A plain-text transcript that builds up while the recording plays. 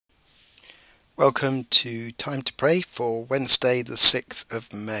Welcome to Time to Pray for Wednesday the 6th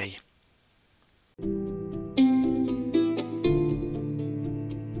of May.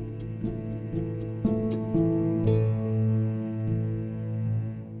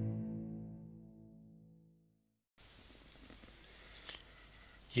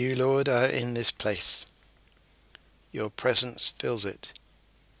 You, Lord, are in this place. Your presence fills it.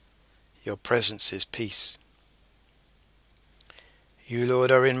 Your presence is peace. You, Lord,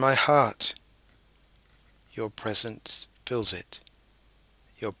 are in my heart. Your presence fills it.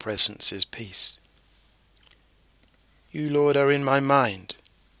 Your presence is peace. You, Lord, are in my mind.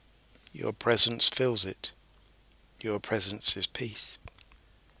 Your presence fills it. Your presence is peace.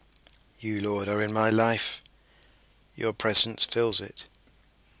 You, Lord, are in my life. Your presence fills it.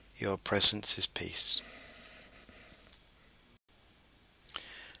 Your presence is peace.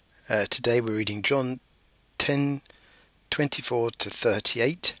 Today we're reading John 10:24 to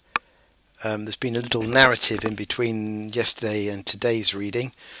 38. There's been a little narrative in between yesterday and today's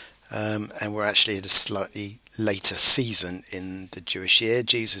reading, and we're actually at a slightly later season in the Jewish year.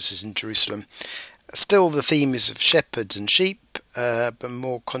 Jesus is in Jerusalem. Still the theme is of shepherds and sheep, but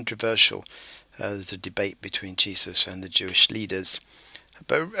more controversial. There's a debate between Jesus and the Jewish leaders.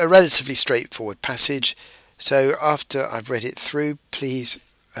 But a relatively straightforward passage. So after I've read it through, please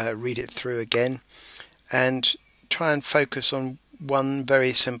read it through again and try and focus on one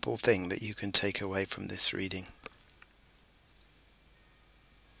very simple thing that you can take away from this reading.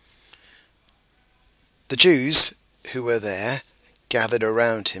 The Jews who were there gathered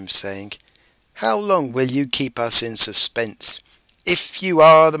around him, saying, "How long will you keep us in suspense? If you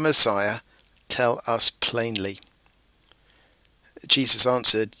are the Messiah, tell us plainly." Jesus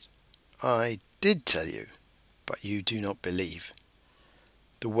answered, "I did tell you, but you do not believe.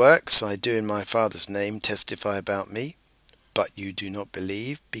 The works I do in my Father's name testify about me, but you do not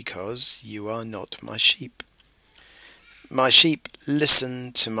believe because you are not my sheep. My sheep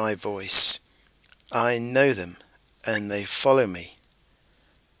listen to my voice. I know them, and they follow me.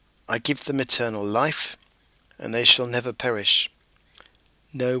 I give them eternal life, and they shall never perish.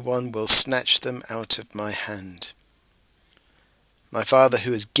 No one will snatch them out of my hand. My Father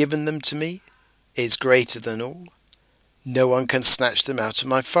who has given them to me is greater than all. No one can snatch them out of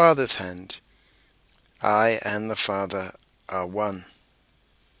my Father's hand. I and the Father are one."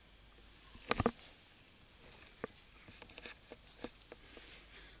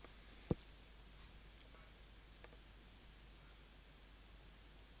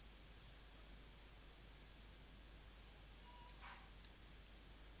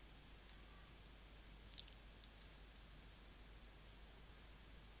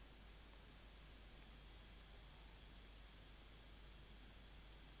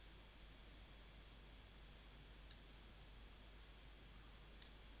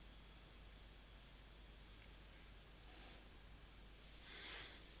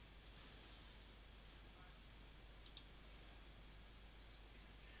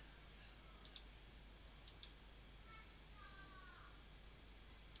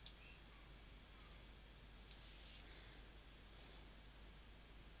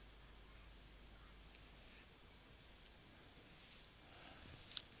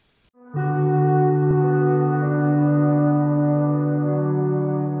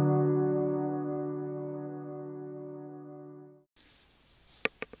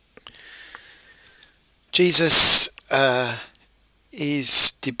 Jesus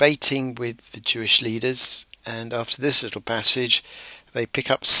is debating with the Jewish leaders, and after this little passage they pick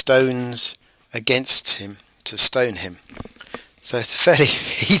up stones against him to stone him. So it's a fairly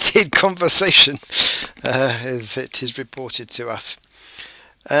heated conversation, as it is reported to us.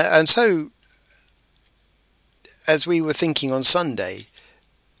 And so, as we were thinking on Sunday,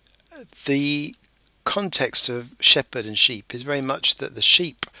 the context of shepherd and sheep is very much that the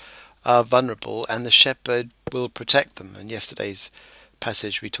sheep are vulnerable and the shepherd will protect them. And yesterday's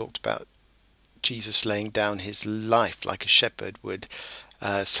passage we talked about Jesus laying down his life like a shepherd would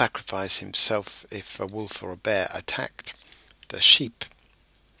sacrifice himself if a wolf or a bear attacked the sheep.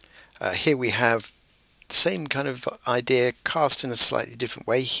 Here we have the same kind of idea cast in a slightly different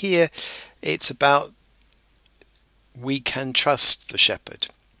way. Here it's about we can trust the shepherd.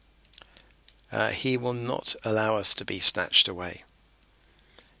 He will not allow us to be snatched away.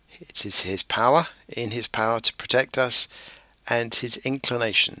 It is his power, in his power to protect us, and his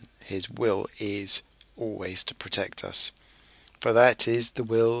inclination, his will is always to protect us. For that is the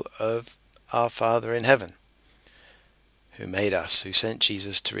will of our Father in heaven, who made us, who sent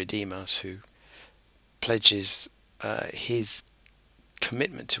Jesus to redeem us, who pledges his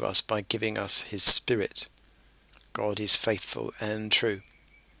commitment to us by giving us his Spirit. God is faithful and true.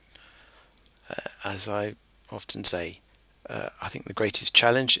 As I often say, I think the greatest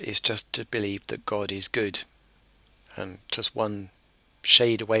challenge is just to believe that God is good. And just one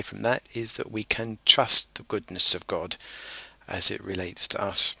shade away from that is that we can trust the goodness of God as it relates to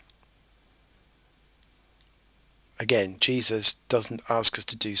us. Again, Jesus doesn't ask us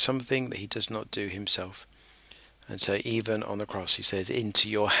to do something that he does not do himself. And so even on the cross he says, "Into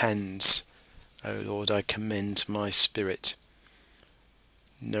your hands, O Lord, I commend my spirit.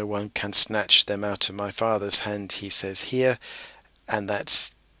 No one can snatch them out of my Father's hand," he says here. And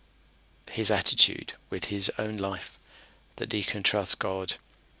that's his attitude with his own life, that he can trust God.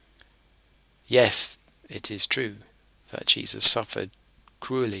 Yes, it is true that Jesus suffered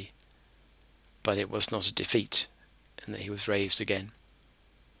cruelly, but it was not a defeat, and that he was raised again.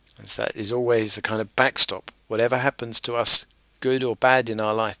 And so that is always the kind of backstop. Whatever happens to us, good or bad in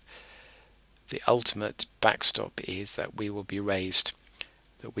our life, the ultimate backstop is that we will be raised,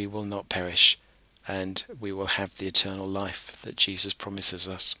 that we will not perish, and we will have the eternal life that Jesus promises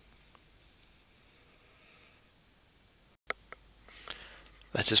us.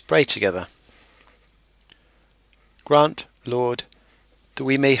 Let us pray together. Grant, Lord, that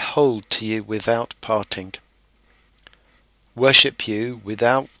we may hold to you without parting, worship you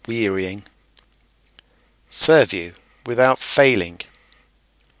without wearying, serve you without failing,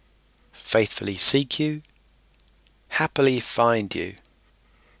 faithfully seek you, happily find you,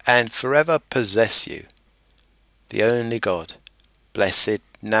 and forever possess you, the only God, blessed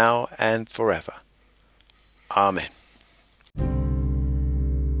now and forever. Amen.